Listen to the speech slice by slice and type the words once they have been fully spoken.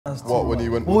What when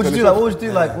you went? What would you do? Like, what would you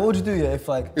do? Like, what would you do? Yeah, if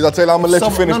like. I'd say like, I'm gonna let you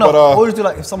finish, no, but what would you do?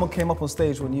 Like, if someone came up on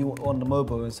stage when you were on the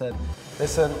Mobo and said,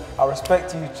 "Listen, I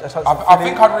respect you, I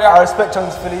think I'd react. I respect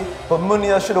Chunks Philly, but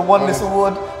Munia should have won this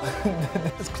award."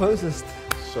 It's closest.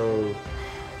 So.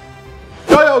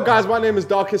 Yo guys, my name is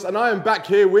Darkest, and I am back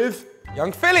here with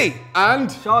Young Philly and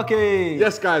Sharky.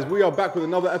 Yes, guys, we are back with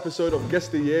another episode of Guess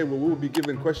the Year, where we will be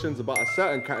giving questions about a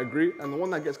certain category, and the one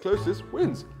that gets closest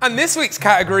wins. And this week's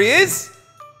category is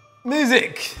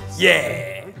Music.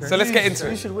 yeah. Okay. So let's get into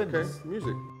You it. should win. Okay,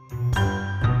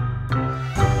 music.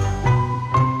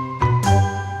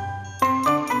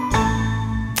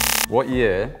 What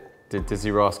year did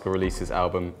Dizzy Rascal release his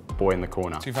album Boy in the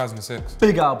Corner? 2006.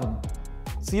 Big album.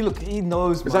 See, look, he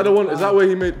knows. Is that the one? Is that where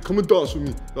he made "Come and Dance with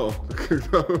Me"? Oh,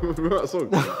 remember that song?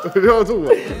 You know what I'm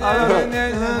talking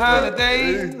about?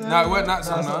 Holiday. No, it wasn't that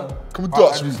song, no. Come and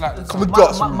dance with me. Like Come and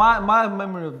dance with me. My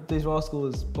memory of Dizzy Rascal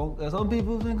is bonkers. Some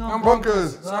people think I'm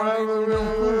Bonkers.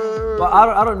 But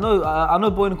I don't know. I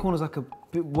know Boy in the Corner is like a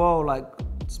bit well like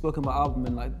spoken about album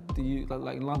in like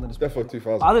like in London. Definitely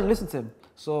 2000. I didn't listen to him,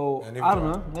 so Yeah, I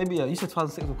don't know. Maybe you said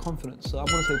 2006 with confidence, so I'm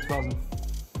gonna say 2000.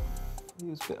 He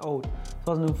was a bit old.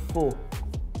 2004.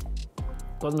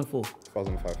 2004.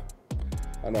 2005.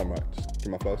 I know I'm right. Just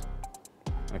give my flowers.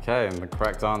 Okay, and the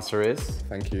correct answer is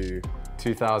Thank you.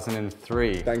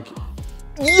 2003. Thank you.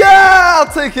 Yeah,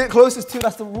 I'll take it. Closest to,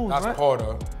 that's the rules, That's right? poor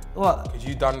though. What? Cause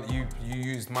you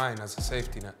used mine as a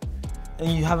safety net.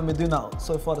 And you haven't been doing that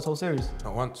so far this whole series?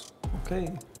 Not once.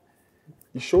 Okay.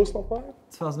 You sure it's not fine?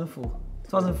 2004.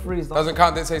 2003 is Doesn't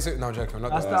count, didn't say so. No, I'm joking. I'm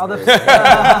not that's doing the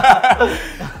that. other.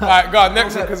 Alright, go on,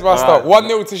 next one, because we'll start.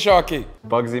 1-0 to Sharky.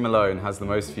 Bugsy Malone has the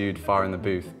most viewed Fire in the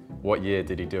Booth. What year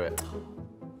did he do it?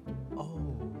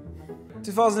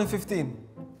 2015.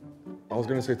 I was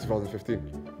gonna say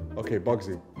 2015. Okay,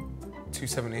 Bugsy.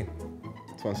 217.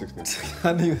 2016.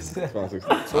 I knew it.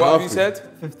 2016. So what have you said?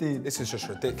 15. This is just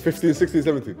ridiculous. 15, 16,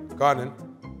 17. Go on then.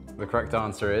 The correct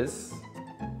answer is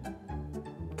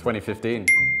 2015.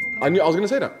 I was gonna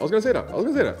say that. I was gonna say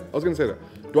that.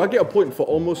 Do I get a point for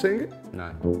almost saying it?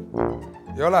 No.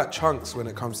 You're like Chunks when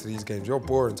it comes to these games. You're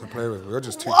boring to play with. You're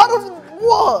just too.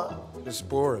 What? Just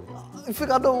boring. You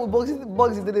think I know what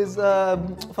Bugsy did his Yeah,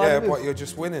 but you're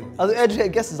just winning. As an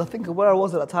educated guesses, I think of where I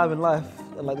was at that time in life,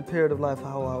 and like the period of life,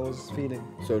 how I was feeling.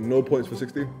 So no points for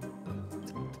 16?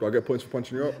 Do I get points for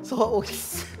punching you up? So,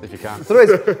 If you can. so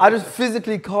anyways, I just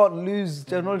physically can't lose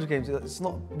general knowledge games. It's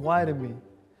not wired in me.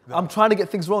 I'm trying to get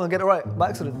things wrong and get it right by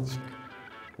accident.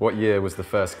 What year was the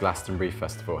first Glastonbury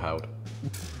Festival held?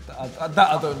 That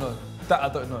I don't know. That I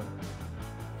don't know.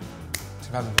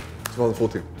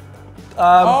 2014.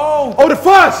 Oh, the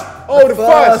first! Oh, the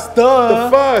first! duh.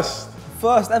 The first!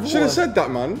 First ever Should have one. said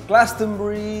that, man.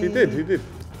 Glastonbury. He did.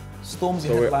 Stormzy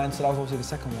So headline, so that was obviously the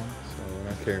second one. So when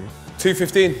I came,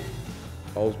 215.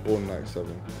 I was born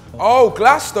 97. Oh,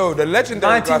 Glasto, the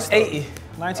legendary 1980.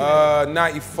 1980.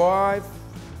 95.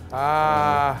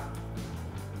 Ah.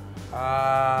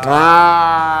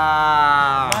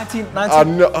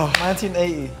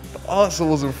 1980. The answer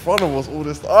was in front of us all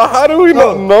this time. How do we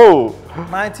not know?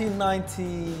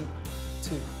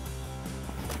 1992.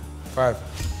 5.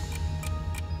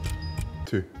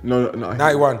 2. No.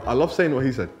 91. I love saying what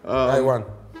he said. 91.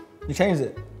 You changed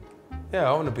it. Yeah,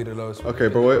 I want to be the lowest. Okay,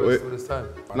 but wait. All this time.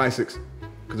 96.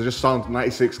 Because it just sounds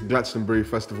 96 Glastonbury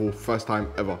Festival, first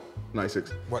time ever.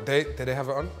 96. What date did they have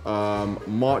it on?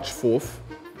 March 4th.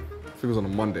 I think it was on a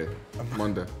Monday. It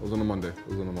was on a Monday.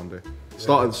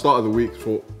 Start of the week,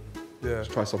 thought, Yeah. let's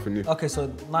try something new. Okay, so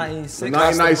 96,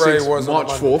 1996, was on March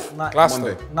Monday. 4th, Glasgow.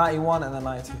 Monday. 91, and then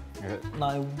 92.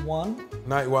 91.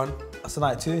 91. So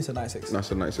 92, so 96. No, I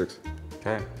said 96.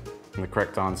 Okay. And the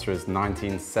correct answer is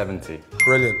 1970.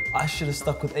 Brilliant. I should have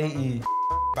stuck with 80.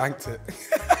 Banked it.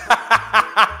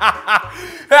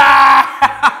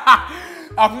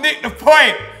 I've nicked the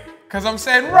point. Because I'm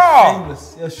saying raw.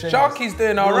 Shameless. You're shameless. Sharky's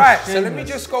doing all You're right. So let me shameless.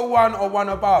 just go one or one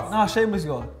above. Nah, shameless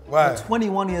you are. Why? You're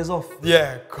 21 years off.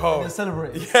 Yeah, cool. You're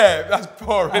celebrating. Yeah, that's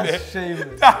poor, That's innit?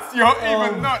 shameless. You're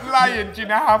even not lying. Do you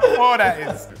know how poor that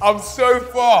is? I'm so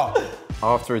far.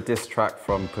 After a diss track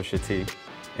from Pusha T,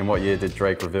 in what year did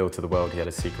Drake reveal to the world he had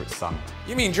a secret son?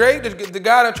 You mean Drake, the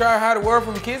guy that tried to hide the word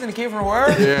from the kids and the kid from the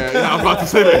word? Yeah, I'm about to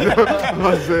say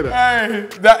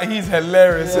that. Hey, he's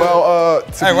hilarious. Well,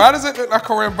 Hey, why does it look like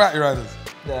a real battery riders?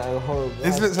 Yeah, horrible.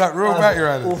 This looks like real battery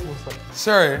riders. Awful stuff.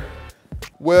 Sorry.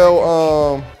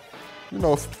 well, you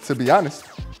know, to be honest,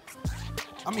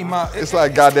 I mean, it's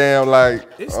like goddamn, like,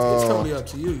 it's totally up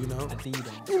to you, you know.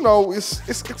 you know, it's.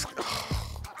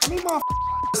 I mean, my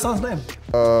Son's name?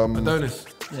 Adonis.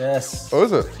 Yes. Oh,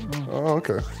 is it? Oh,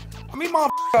 okay. I mean, my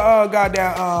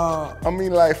Goddamn. I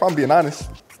mean, like, if I'm being honest.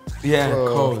 Yeah,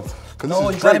 cold.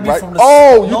 No, you gotta be from the...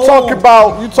 Oh, you talk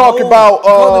about, You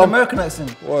got an American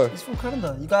accent. What? He's from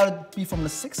Canada. You gotta be from the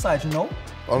 6th side, you know?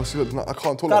 Honestly, I can't talk You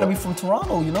like gotta that. be from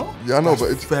Toronto, you know? Yeah, I know,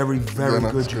 but it's Very, very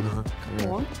good, you know.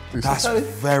 Come on. That's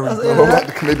very I good. don't like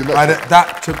the Canadian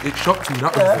accent. It shocked me.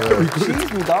 That was very good.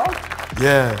 Excuse me, dog.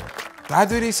 Yeah. How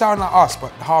do they sound like us,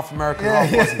 but half American, half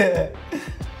Aussie? Yeah.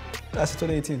 That's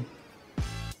 2018.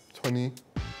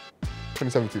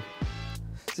 2017.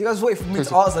 So you guys wait for me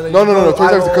to answer. No,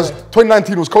 2017, because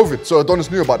 2019 was COVID, so Adonis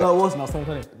knew about that. No, it wasn't. That was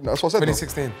 2020. That's what I said.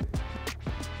 2016.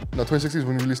 No, 2016 is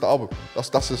when he released the album.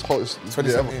 That's his hottest.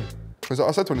 2017. I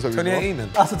said 2017. 2018 then.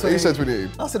 That's the 2018. He said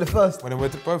 2018. That's the first. Well, then we're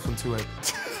both on 2-8.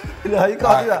 No, you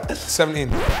can't do that. 17.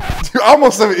 I'm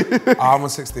on 70. I'm on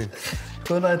 16.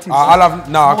 2019. I'll have,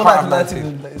 no, I More can't like have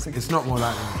 19. 19. It's not more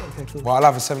like Okay, cool. Well, I'll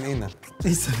have a 17 then.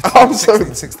 I'm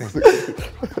 16, 16. 16.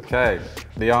 Okay,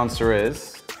 the answer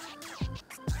is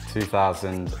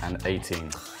 2018.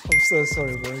 I'm so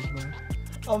sorry, boys, man.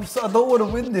 I don't want to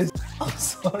win this. I'm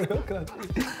sorry. What can I do?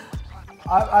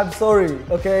 I'm sorry,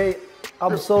 okay?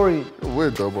 I'm sorry. You're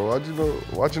weird though, bro.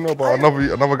 Why'd you know about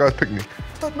another guy's pick me? I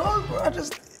don't know, bro. I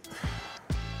just...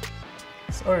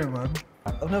 Sorry, man.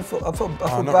 I feel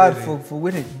not bad really. for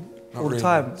winning Not all the really.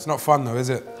 time. It's not fun though, is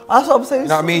it? That's what I'm saying. You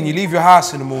know what I mean? You leave your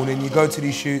house in the morning, you go to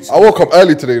these shoots. I woke up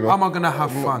early today, man. How am I gonna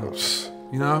have fun?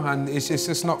 You know, and it's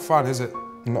just not fun, is it?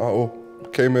 Not at all.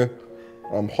 Came here,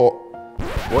 I'm hot.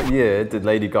 What year did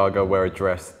Lady Gaga wear a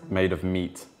dress made of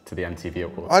meat to the MTV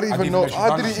Awards? I didn't even know.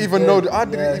 I didn't even know.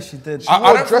 Yeah, she did. I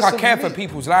don't think dress I of care for meat.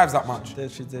 people's lives that much.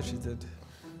 She did.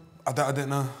 I didn't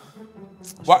know.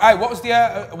 Well, hey, what was the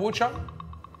award show?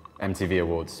 MTV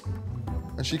Awards.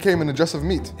 And she came in a dress of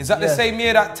meat. Is that the same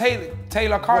year that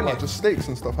Taylor What, Kanye? like just steaks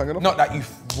and stuff hanging off. Not that you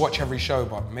watch every show,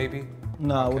 but maybe.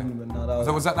 No, I wouldn't have been.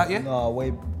 No, Was that year? No,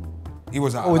 way. He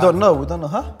was out Oh, of we line. don't know,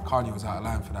 huh? Kanye was out of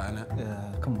line for that, innit?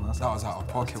 Yeah, come on. That was out of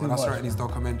pocket. When I saw it in his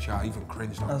documentary, I even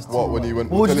cringed. What, when he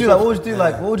went? What would you do? Like, what would you do?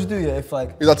 Like, what would you do? Yeah, if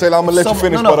like. He's like, Taylor, I'm gonna let you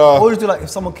finish, no, but what would you do? Like, if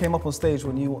someone came up on stage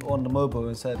when you were on the Mobo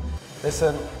and said,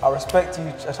 "Listen, I respect you,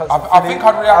 Chunks I think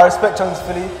I'd react. I respect Chunks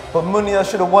Philly, but Munya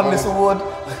should have won this award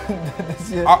this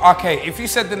year." Okay, if you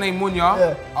said the name Munya,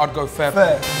 Yeah. I'd go fair.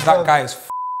 Fair. That guy is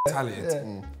talented.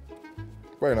 Yeah.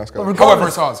 very nice guy. However,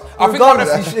 it's ours. I think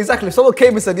Regardless, exactly. If someone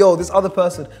came and said, "Yo, this other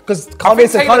person," because Kanye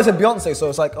said Beyonce, so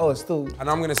it's like, oh, it's still. And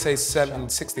I'm gonna say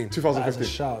 16. 2015.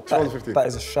 Shout. 2015. That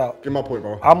is a shout. Give my point,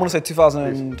 bro. I'm gonna say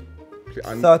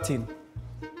 2013.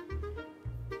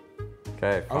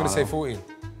 Okay, I'm gonna say 14.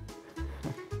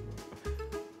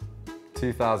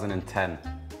 2010.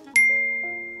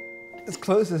 It's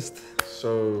closest.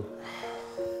 So,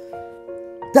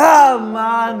 Damn,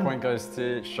 man. Point goes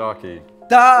to Sharky.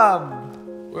 Damn.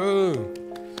 Woo.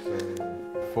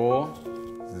 4,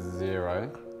 0,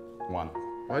 1.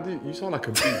 why do you sound like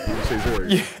a beat when you say zero?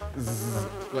 Zzz.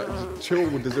 Like, just chill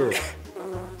with the zero.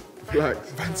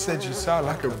 Relax. Man said you sound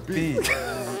like a bee.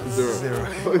 Zero.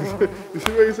 You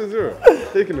see where you said zero?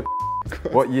 Taking the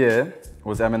What year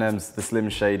was Eminem's The Slim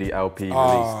Shady LP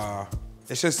released?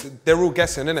 It's just, they're all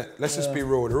guessing, innit? Let's just be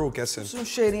real, they're all guessing. Some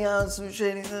shady ass, some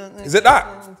shady. Is it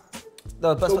that?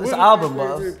 No, that's it's an album,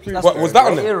 but that's What, was that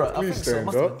on the it? era. I Please think so. stand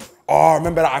Must have up. been. Oh,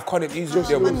 remember that iconic music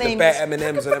video with the name bare is-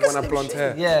 M&Ms and everyone had blonde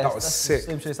hair? Yeah, That was that's sick.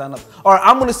 Slim Shady stand up. All right,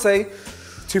 I'm gonna say.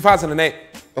 2008.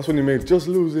 That's when he made Just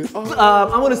Lose It. Oh.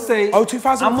 I'm gonna say. Oh,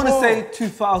 2004. I'm gonna say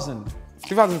 2000.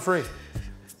 2003.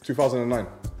 2009.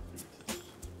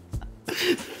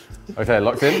 Okay,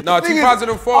 locked in? No, thing is,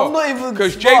 2004. I'm not even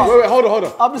Because smart. James. Wait, hold on.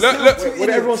 I'm just Look, still look, too What did idiot.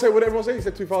 everyone say? What did everyone say? He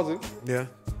said 2000. Yeah.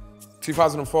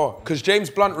 2004. Because James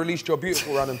Blunt released You're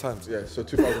Beautiful around them times. Yeah, so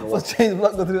 2001. What's James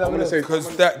Blunt gonna do that? I'm gonna say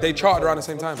Because they charted around the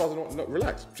same time. 2001. No,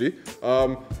 relax, G.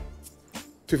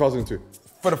 2002.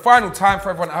 For the final time, for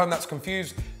everyone at home that's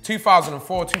confused,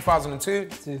 2004, 2002,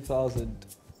 2000.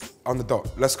 on the dot.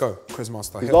 Let's go,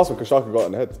 Quizmaster. He's last one because Sharky got it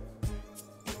in the head.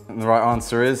 And the right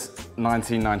answer is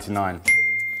 1999.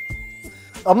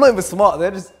 I'm not even smart.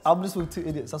 I'm just with two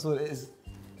idiots. That's what it is.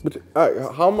 But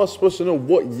how am I supposed to know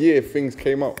what year things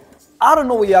came out? I don't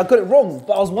know what year I got it wrong,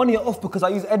 but I was 1 year off because I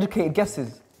used educated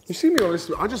guesses. You see me on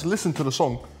this? I just listen to the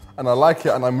song and I like it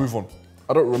and I move on.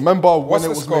 I don't remember What's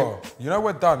when it the was score? made. You know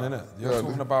we're done, innit? You're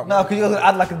talking about. No, because you're gonna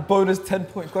add like a bonus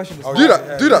 10-point question. Do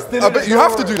that, do that. I bet you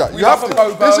have to do that. You have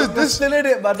to. This Still in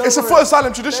it, man. It's a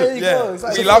Footasylum tradition. There you Yeah, go.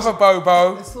 Exactly. we love a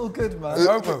bobo. It's all good, man.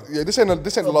 Bobo. Yeah, this ain't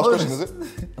the last question, is it?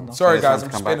 Sorry guys, time I'm to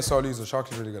just come being a back. sole loser.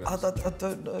 Sharky's really good at I this.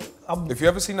 don't know. If you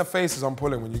ever seen the faces I'm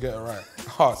pulling when you get it right,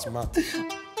 oh, it's mad.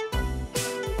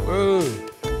 Woo.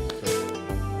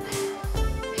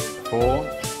 4,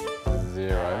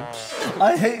 0,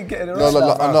 I hate getting it No,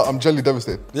 right. I'm genuinely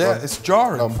devastated. Yeah, it's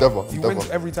jarring. No, I'm Devo. He wins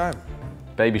every time.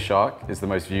 Baby Shark is the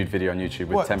most viewed video on YouTube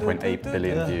with 10.8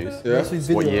 billion views. Yeah.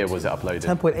 What year was it uploaded?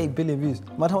 10.8 billion views.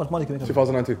 Imagine how much money can we make?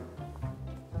 2019.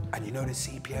 And you know the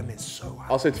CPM is so high.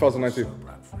 I'll say 2019.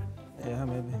 Yeah,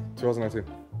 maybe. 2019.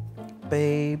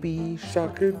 Baby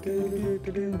Shark.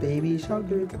 Baby Shark.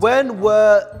 When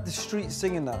were the streets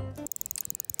singing that?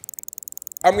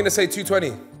 I'm gonna say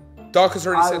 220. Darkest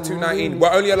already said 219.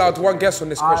 We're only allowed one guess on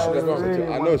this question as well.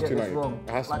 I know it's 219.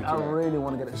 It has to be 219. I really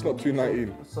want to get it. It's not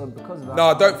 219. So because of that. No,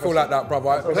 I don't feel like that,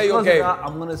 brother. Play your game.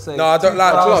 I'm gonna say. No, I don't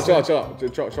like that.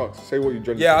 Chill out. Say what you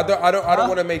genuinely. Yeah, I don't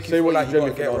want to make you feel what like you you got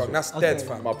to genuinely get it wrong. answer. That's dead,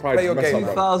 fam. My pride Play your messed game,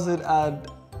 up, man.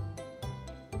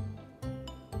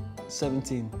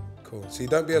 2017. Cool. See,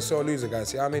 don't be a sore loser, guys.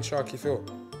 See how I made Sharky feel?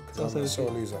 Because I'm a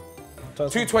sore loser.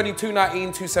 2017. 220,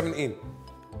 219, 217.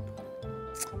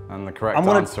 And the correct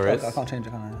answer is... I can't change it,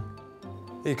 can I?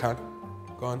 Yeah, you can.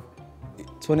 Go on.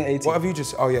 2018. What have you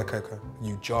just... Oh, yeah, okay.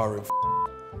 You jarring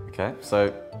Okay,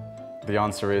 so the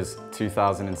answer is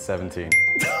 2017.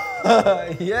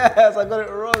 Yes, I got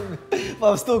it wrong.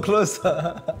 But I'm still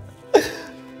closer.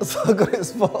 So I got it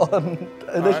spot on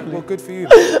initially. Right, well, good for you.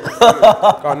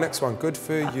 Go on, next one. Good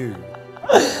for you.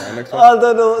 Next one. I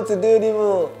don't know what to do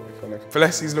anymore.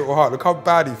 Bless his little heart. Look how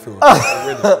bad he feels.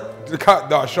 Really. Look how...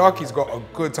 Nah, Sharky's got a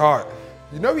good heart.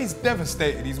 You know he's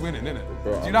devastated he's winning, innit?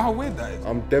 Do you know how weird that is?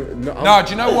 No, do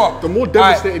you know what? The more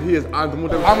devastated he is, and the more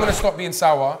devastated... I'm gonna stop being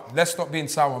sour. Let's stop being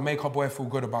sour. Make our boy feel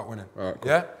good about winning. Alright,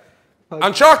 cool. Yeah?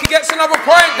 And Sharky gets another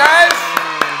point, guys!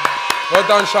 Well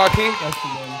done, Sharky.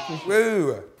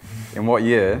 Woo! In what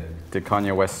year did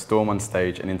Kanye West storm on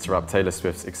stage and interrupt Taylor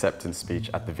Swift's acceptance speech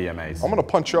at the VMAs? I'm gonna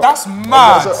punch you up. That's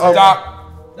mad.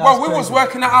 Well, we was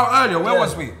working that out earlier. Where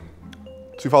was we?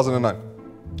 2009.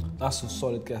 That's a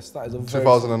solid guess. That is a very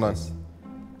 2009.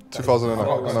 2009.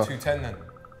 Oh, it was I know. 210 then.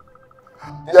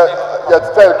 Yeah,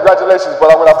 to tell you, congratulations, but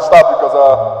I'm gonna have to stop because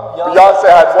Beyonce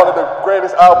had one of the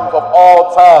greatest albums of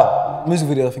all time. Music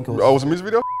video, I think it was. Oh, it was a music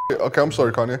video? Okay, I'm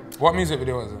sorry, Kanye. What music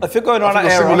video was it? If you're going around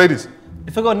that Single era, Ladies.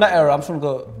 if you're going that era, I'm just gonna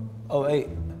go 08.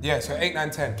 Yeah, so 8,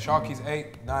 9, 10. Sharky's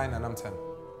 8, 9, and I'm 10.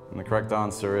 And the correct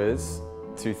answer is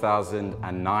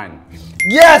 2009.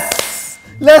 Yes!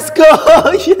 Let's go!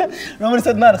 Yeah. Remember when he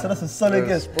said 9? I said that's a solid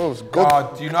guess. Bro, it's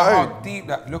God. Do you know how deep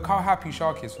that... Look how happy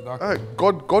Sharky is for that. Hey,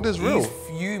 God is real. He's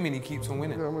fuming, he keeps on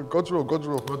winning. Yeah, I mean, God's real, God's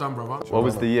real. Well done, brother. What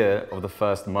was the year of the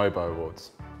first MOBO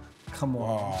Awards? Come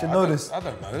on, you should know this. I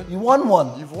don't know. You won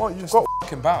one. You've won, you've got...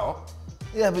 Fucking battle.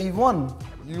 Yeah, but you've won.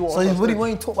 You So when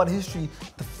you talk about history,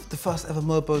 the first ever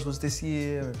Mobos was this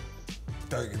year.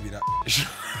 Don't give me that.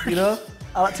 You know?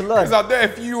 I like to learn. Because I know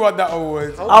if you won that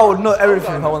award. I would know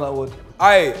everything if I won that award.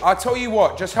 I'll tell you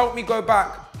what, just help me go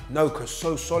back. No, because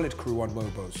So Solid Crew won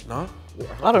Mobos, no?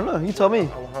 I don't know, you tell me.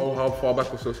 How far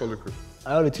back was So Solid Crew?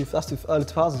 Early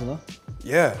 2000s, you know?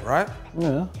 Yeah, right?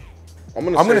 Yeah.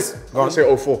 I'm gonna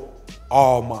say 04.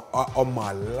 Oh my, on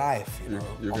my life, you know?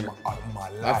 On my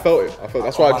life. I felt it,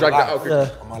 that's why I dragged that out.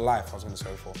 Yeah. On my life, I was gonna say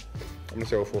 04. I'm gonna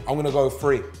say 04. I'm gonna go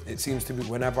 3. It seems to be,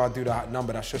 whenever I do that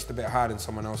number, that's just a bit higher than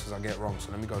someone else's, I get wrong. So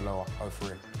let me go lower,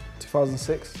 03.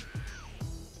 2006.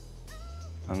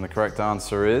 And the correct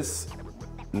answer is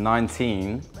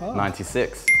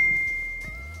 1996.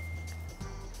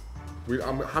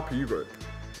 I'm happy you got it.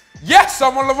 Yes,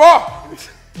 I'm on Lavar!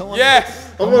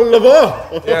 Yes! I'm on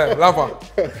Lavar! Yeah, Lavar.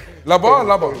 Lavar.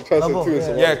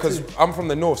 Labo, Yeah, because I'm from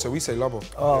the north, so we say Lavar.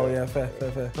 Oh, yeah, fair.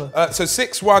 So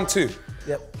 6, 1, 2.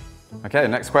 Yep. Okay,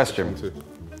 next question.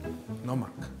 No,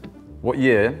 man. What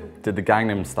year did the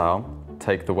Gangnam Style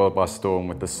take the world by storm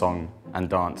with the song and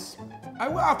dance? Hey,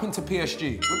 what happened to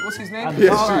PSG? What's his name?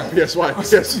 PSY.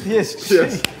 PSG.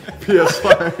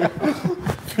 PSY.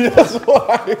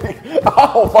 PSY.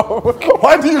 Ow,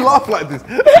 why do you laugh like this?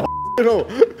 You know.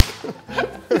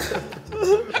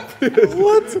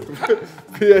 What?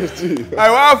 PSG. Hey,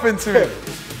 what happened to him?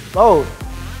 Oh,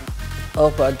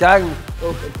 but gang.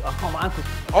 Oh, I can't my ankle.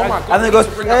 Oh my God. And then it goes,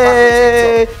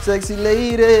 hey, sexy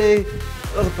lady.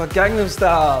 Oh, but Gangnam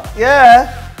Style.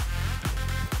 Yeah.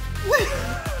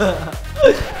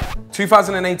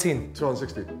 2018.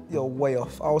 2016. You're way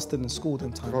off. I was still in school then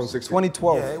times. 2016.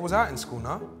 2012. Yeah, it was out in school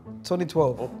now.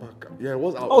 2012. Oh my God. Yeah, it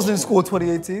was out. I was in school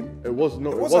 2018. It was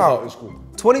was out out in school.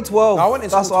 2012. No, I went in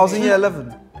That's school what I was in year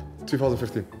 11.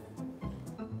 2015.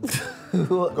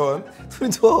 Go on.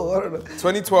 2012, I don't know.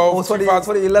 2012, Or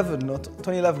 2011, no,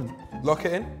 2011. Lock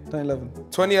it in. 2011.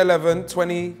 2011,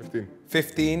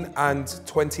 2015, and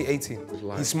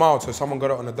 2018. He smiled, so someone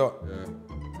got it on the dot.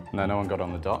 No, no one got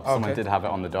on the dot. Someone did have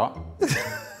it on the dot.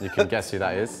 You can guess who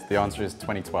that is. The answer is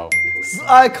 2012.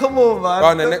 Alright, come on, man. Go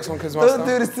on, the next one, because Don't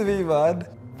do this to me, man.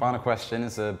 Final question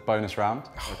is a bonus round.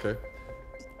 Okay.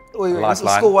 Wait, what's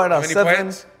the score right now?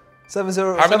 7-0.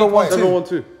 7-1-2.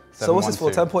 7-1-2. So what's this for?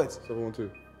 10 points?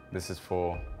 7-1-2. This is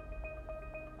for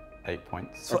 8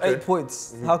 points. For 8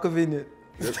 points. How convenient.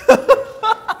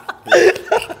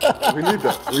 We need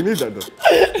that. We need that though.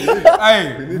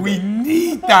 Hey, we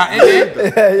need that,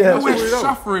 innit? Yeah. We're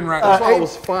suffering right now. That's why I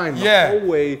was fine the whole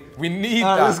way. We need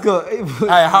that. Let's go. Hey,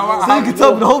 how so you can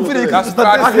tell me the whole video. That's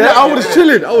bad. Yeah, I was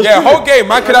chilling. I was chilling. Whole game,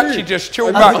 man could actually just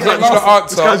chill back. He's not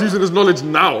answer. This guy's using his knowledge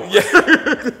now. Yeah.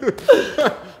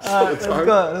 Let's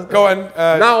go. Go on.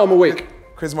 Now I'm awake.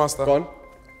 Quizmaster. Go on.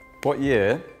 What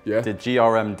year did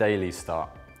GRM Daily start?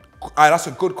 That's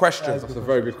a good question. That's a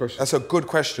very good question. That's a good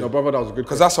question. No, brother, that was a good question.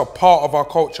 Because that's a part of our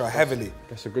culture heavily.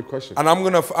 That's a good question. And I'm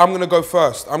gonna go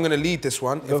first. I'm gonna lead this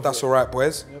one, if that's all right,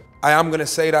 boys. Yep. I am gonna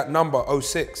say that number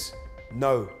 06.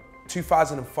 No,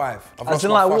 2005. I've lost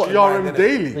my fucking mind, GRM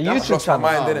Daily. The YouTube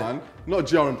channel. Man. Not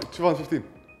GRM. 2015.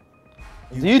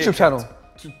 The YouTube channel.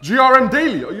 GRM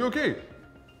Daily. Are you okay?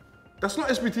 That's not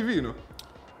SBTV, you know.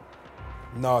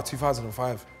 No,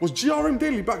 2005. Was GRM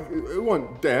Daily back? It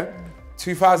wasn't there.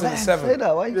 2007. Say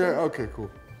that, why you Yeah. Okay. Cool.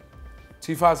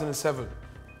 2007.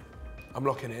 I'm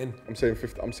locking it in. I'm saying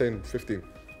 15. I'm saying 15.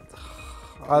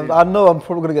 I know I'm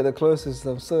probably gonna get the closest.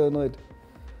 I'm so annoyed.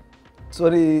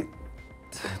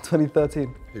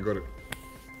 2013. He got it.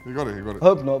 He got it. He got it.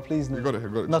 Hope not, please no. He got it. He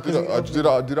got it. No, do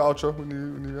the outro when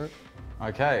you right?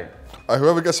 Okay.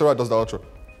 Whoever gets it right does the outro.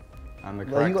 And the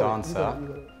correct answer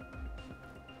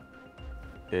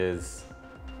is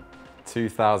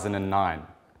 2009.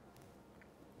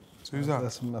 Who's that? I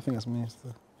think that's me.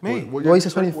 Me? What Well, year you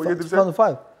said did you say?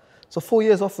 2005. So 4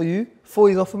 years off for you, 4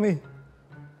 years off for me.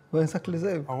 We're exactly the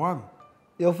same. I won.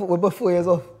 Yeah, we're both 4 years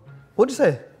off. What'd you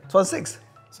say? 2006?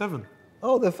 7.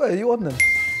 Oh, they're fair. You won then.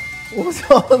 What was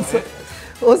your answer?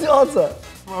 What was your answer?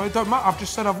 Well, it don't matter. I've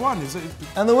just said I've won. Is it?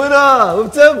 And the winner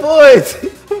with 10 points.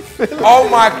 Oh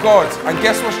my God. And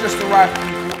guess what's just arrived?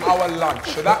 Our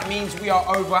lunch. So that means we are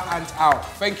over and out.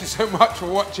 Thank you so much for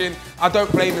watching. I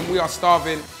don't blame him. We are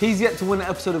starving. He's yet to win an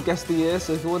episode of Guest of the Year,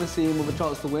 so if you want to see him with a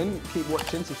chance to win, keep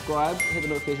watching, subscribe, hit the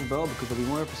notification bell because there'll be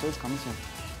more episodes coming soon.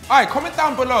 Alright, comment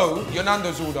down below your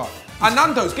Nando's order. And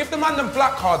Nando's, give the man them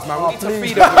black cards, man. We need to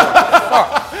feed everyone.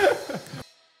 Fuck.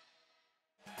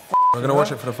 We're gonna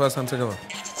watch it for the first time together.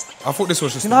 I thought this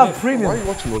was just. You don't have premium. Why are you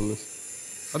watching all of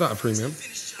this? I don't have premium.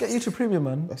 Get YouTube premium,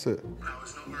 man. That's it.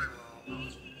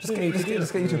 Just get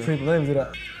YouTube premium. Don't even do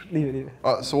that. Leave it.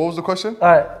 So what was the question?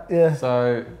 Alright, yeah.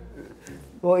 So,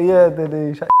 What year did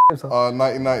he shut himself?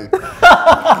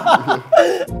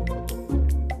 1990.